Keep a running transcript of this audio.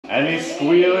Any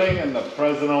squealing and the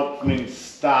present opening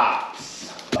stops.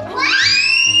 What?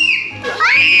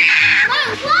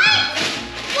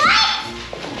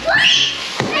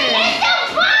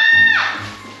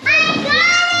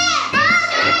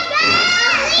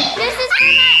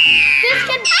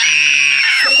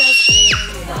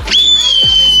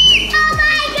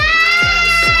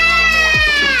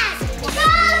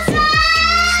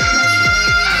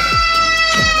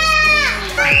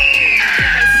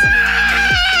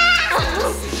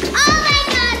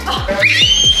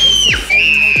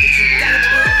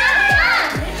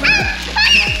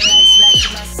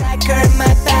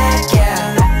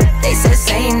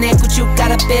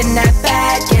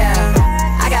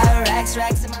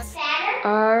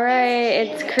 Alright,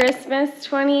 it's Christmas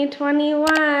 2021.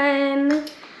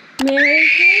 Merry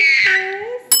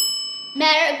Christmas.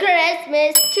 Merry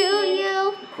Christmas to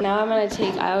you. Now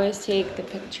I always take the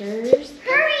pictures.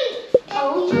 Hurry!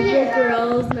 Oh, of the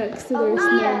girls next to their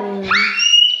snowman.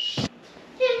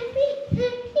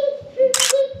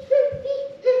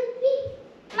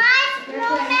 My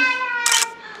snowman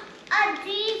has a D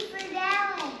for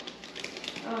down.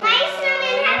 My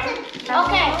snowman has a...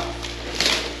 Okay.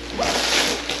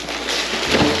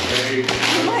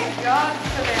 Oh my God,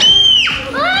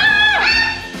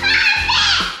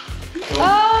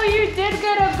 oh, you did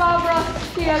get a Bob Ross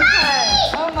pen.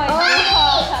 Oh my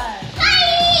God.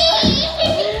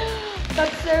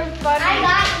 That's so funny. I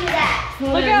got you that.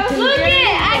 Look it, I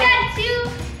got two.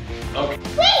 Okay.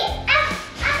 Wait, I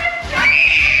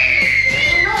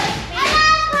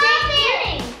got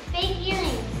fake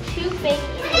earrings. Two fake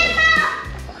earrings.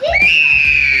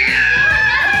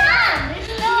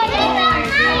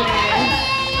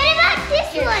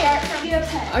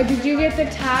 Oh, did you get the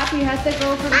top? You have to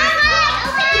go for the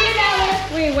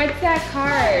top. Wait, what's that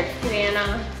card,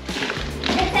 Savannah?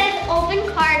 It says open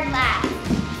card last.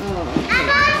 Oh. Can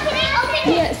I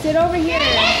open it? Yeah, sit over here.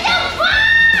 It's a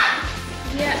box!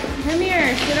 Yeah, come here.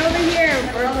 Sit over here,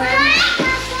 Brooklyn.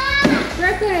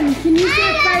 Brooklyn, can you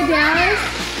sit by Dallas?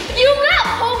 You got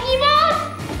Pokemon?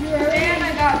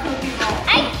 Savannah got Pokemon.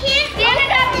 I can't stand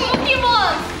it at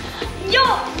Pokemon. Yo,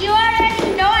 you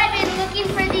already know I've been looking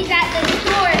for these at the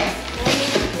store.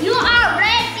 You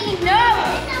already know.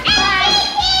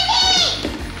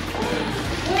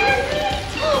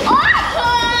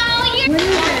 Oh, What is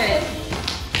it?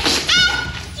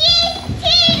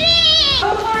 SGTV.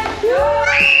 Oh my God.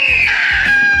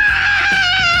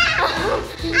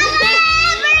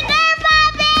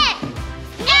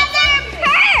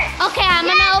 Okay, I'm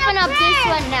gonna open up this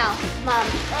one now, Mom.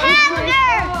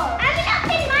 Hamburger! I'm gonna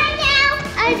open mine now.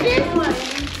 This one.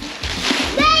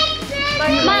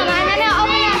 Mom,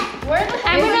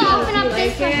 I'm gonna open up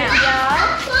this one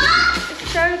now.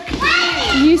 It's so cute.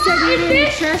 You said you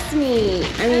didn't trust me.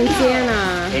 I mean,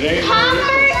 Santa. It ain't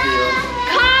Converse,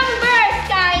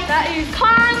 guys.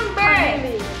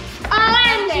 Converse.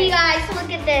 OMG, guys, look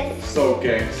at this. so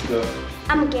gangsta.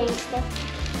 I'm a gangster.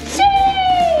 See?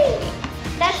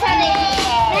 That's how they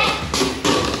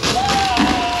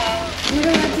Look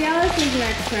at what Dallas's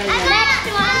next present. next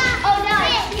one. Oh no. I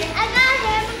got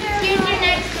hamburger. Here's your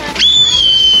next one.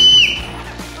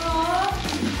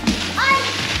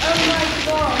 Oh my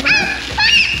God.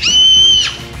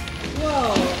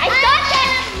 Whoa. I thought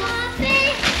that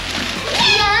Muppet.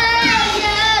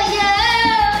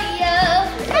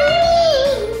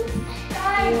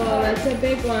 Whoa, that's a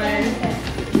big one.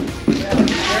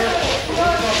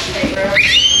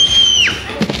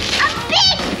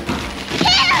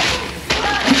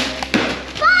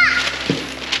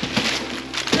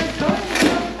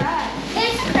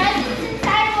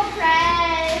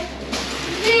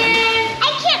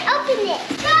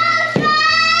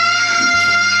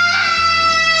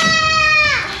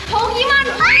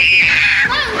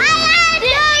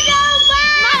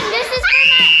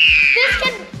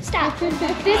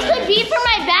 This could be for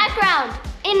my background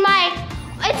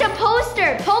it's a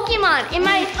poster, Pokemon, in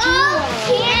my channel.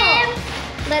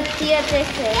 Let's see what this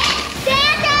is.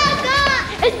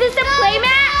 Is this a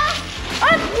playmat? A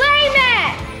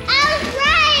playmat! I was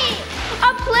right!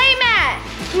 A playmat!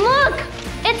 Look!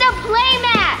 It's a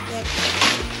playmat!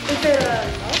 Is it a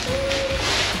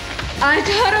I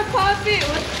got a puppy.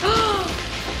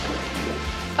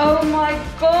 Oh my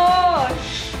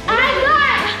gosh!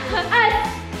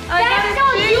 I got a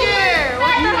figure.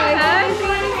 What the heck?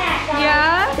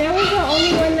 Yeah? That was the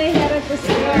only one they had at the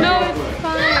store. No, it's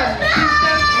fine.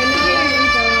 I know it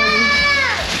was the one.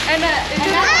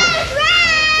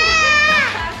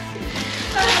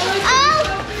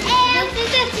 And this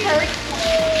is a turkey.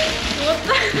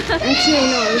 Actually,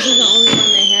 no, this is the only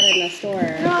one they had in the store.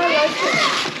 No,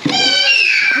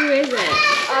 Who is it?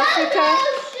 Africa.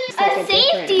 a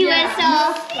safety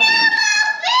whistle.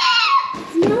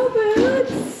 Snow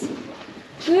boots.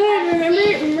 Good.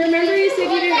 Remember you said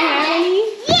you didn't have any?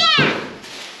 Yeah.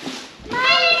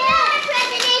 My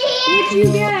president here. What'd you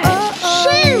get?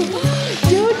 Shoe.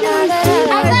 JoJo's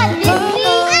I got Disney.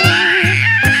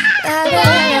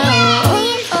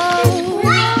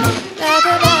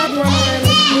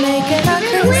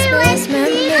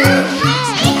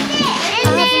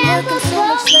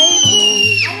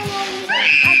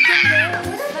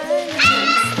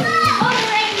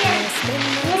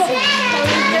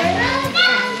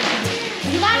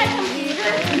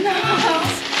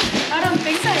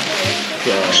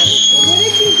 What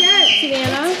did you get,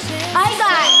 Savannah? I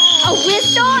got a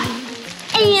whistle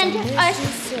and a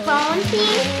phone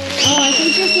thing. Oh, I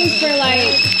think this is for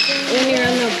like when you're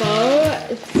on the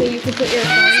boat, so you can put your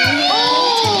phone in here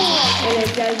and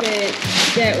it doesn't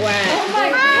get wet. Oh my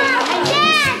God!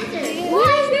 What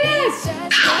is this?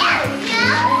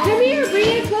 Come here, bring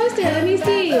it closer. Let me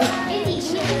see.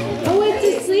 Oh, it's a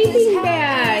sleeping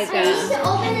bag.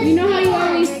 You know how you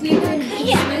always sleep in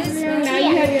this room? Now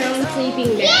you have your own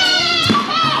sleeping bag.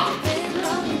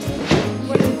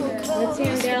 Let's see,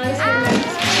 I'm Dallas.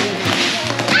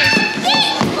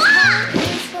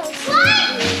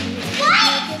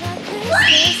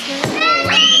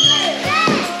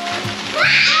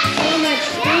 So much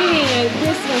screaming at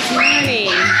Christmas morning.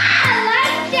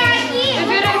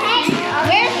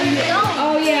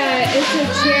 Oh yeah, it's a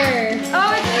chair.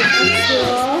 Oh, it's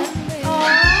Cool.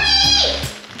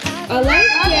 A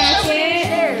life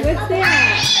jacket. What's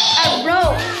that? a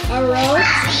rope. A rope?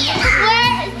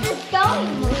 Where is this going?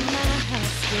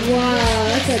 Wow,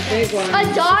 that's a big one. A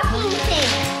docking thing.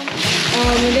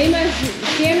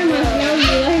 Santa must know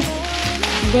you like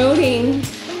boating.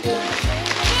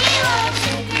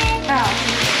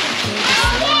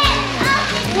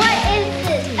 What is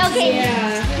this? Okay.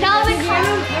 Yeah. Now the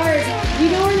card. You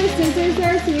know where the scissors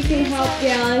are so we can help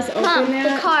Dallas open that?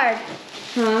 The card.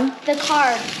 Huh? The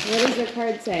card. What does the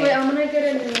card say? Wait, I'm gonna get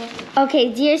a new one. Okay,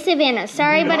 dear Savannah,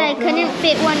 sorry, but I couldn't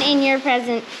fit one in your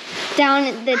present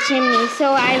down the chimney,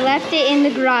 so I left it in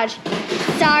the garage.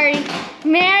 Sorry.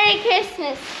 Merry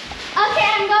Christmas. Okay,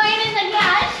 I'm going in the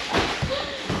garage.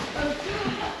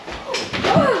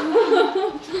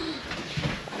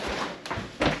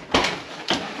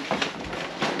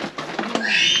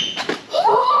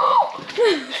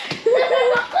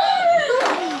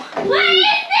 What is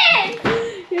this?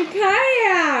 Your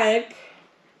kayak.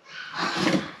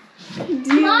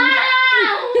 Mom!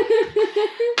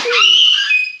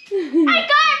 I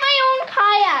got my own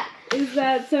kayak. Is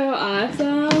that so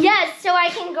awesome? Yes, so I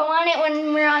can go on it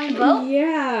when we're on the boat.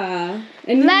 Yeah.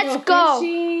 And you Let's go.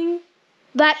 Fishing.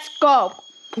 Let's go.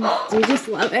 Do you just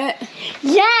love it?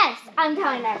 Yes! I'm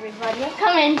telling everybody.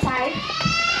 Come inside.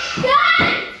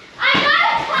 Guys! I got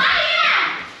a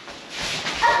kayak!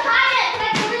 A kayak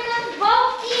that we're in the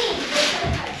boat thing.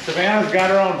 Savannah's got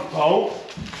her own boat.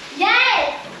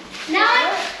 Yes! Now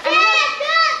I'm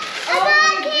I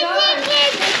got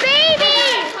Kids baby!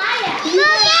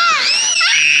 Look it!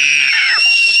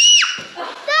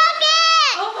 Look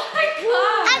it! Oh my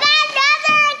god! I got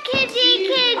another Kids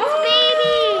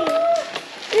baby!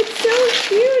 It's so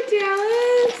cute,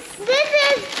 Dallas. This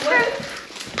is for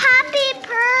Poppy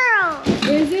Pearl.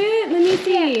 Is it? Let me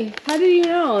see. How do you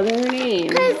know their name?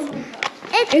 Because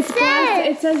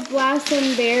It says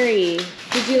Blossom Berry.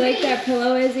 Did you like that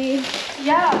pillow, Izzy?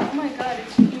 Yeah, oh my god,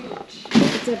 it's huge.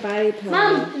 It's a body pillow.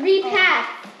 Mom, 3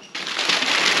 packs.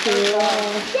 Cool.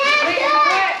 Wait,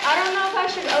 I don't know if I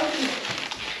should open it.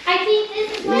 I think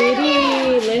this is what Maybe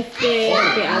lift it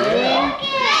the other way.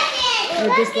 Or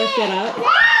just lift it up.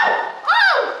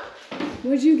 Oh!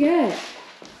 What'd you get?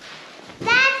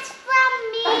 That's from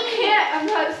me. I can't, I'm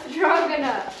not strong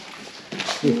enough.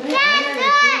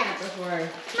 Before.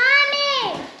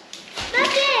 Mommy!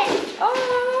 Look it! Oh!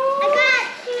 I got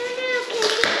 2 new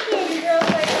kitty Girls,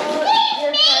 like all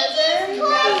your presents.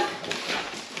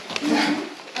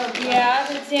 Yeah,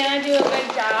 did Santa do a good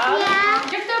job? Yeah.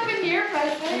 Just open your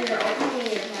present.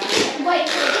 Wait, what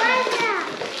is that?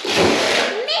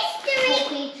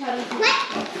 Mystery. What?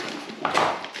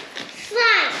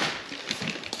 Slime.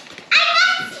 I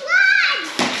got slime.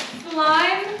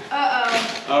 Slime? Uh-oh.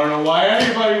 I don't know why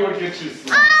anybody would get you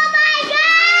slime. Oh my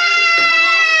God!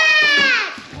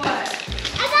 What?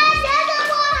 I got another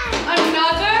one.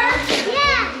 Another?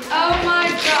 Yeah. Oh my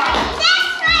god.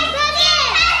 That's my cookie.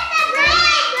 That's my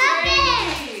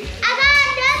cookie. I got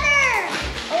another.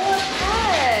 Oh, what's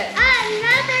that?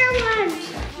 Another one.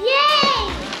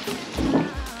 Yay!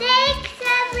 Thanks,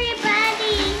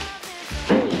 everybody.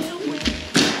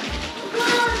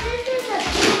 Whoa, this is a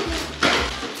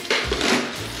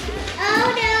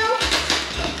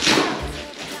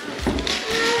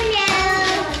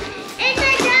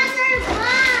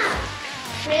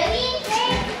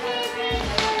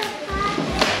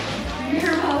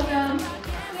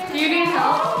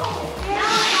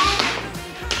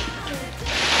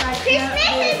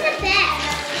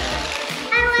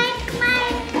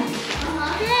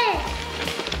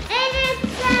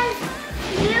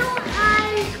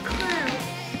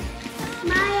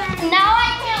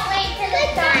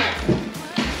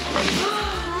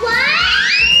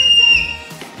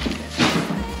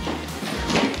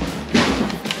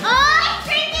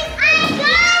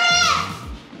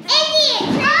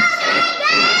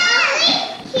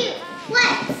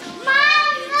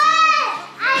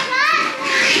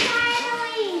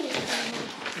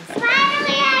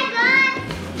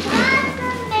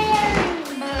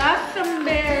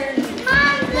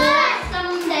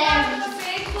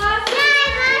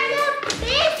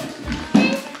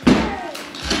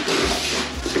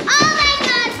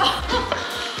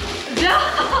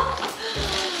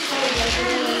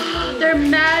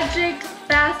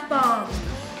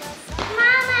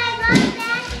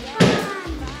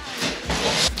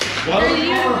Let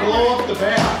them blow up the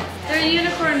bath. They're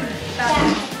unicorn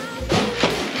bathrooms.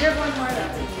 You have one more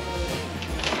though.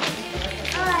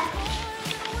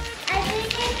 I think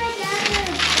it's another.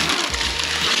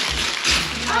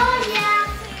 Oh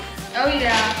yeah. Oh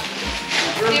yeah.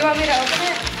 Do you want me to open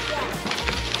it?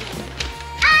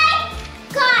 I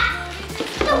got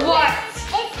What?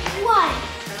 It's one.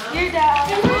 You're down.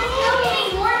 And we're still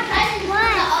getting more presents from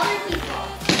the other people.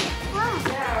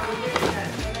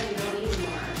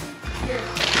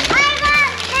 I got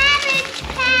Cabbage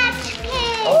Patch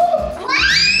Kids.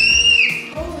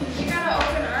 Oh, you gotta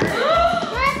open ours.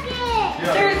 Look it.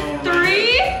 Yeah, There's no,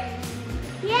 3?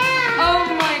 Yeah. Oh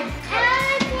my I want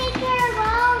to take care of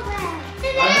all of them.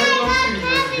 I heard those things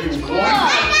that do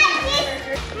one.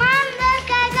 Mom, look,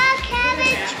 I got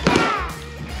Cabbage Patch.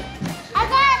 I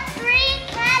got 3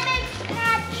 Cabbage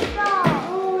Patch balls.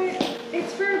 Oh,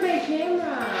 it's for my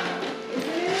camera, isn't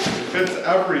it? Fits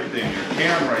everything. Your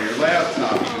camera, your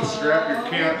laptop. You can strap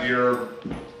your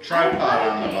tripod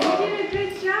on the You bottom. did a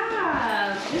good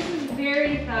job. This is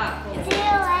very thoughtful. Do you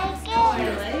like it? Oh, I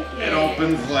like it. It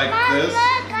opens like Mom, this.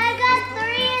 look, I got 3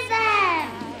 of them.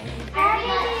 I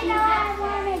didn't know I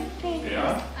wanted big.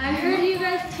 Yeah. I heard you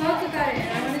guys talk about it and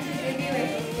I wanted to give you it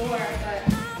before, but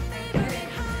I couldn't.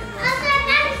 Also, I'm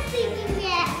not sleeping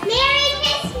yet. Merry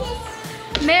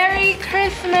Christmas. Merry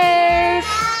Christmas!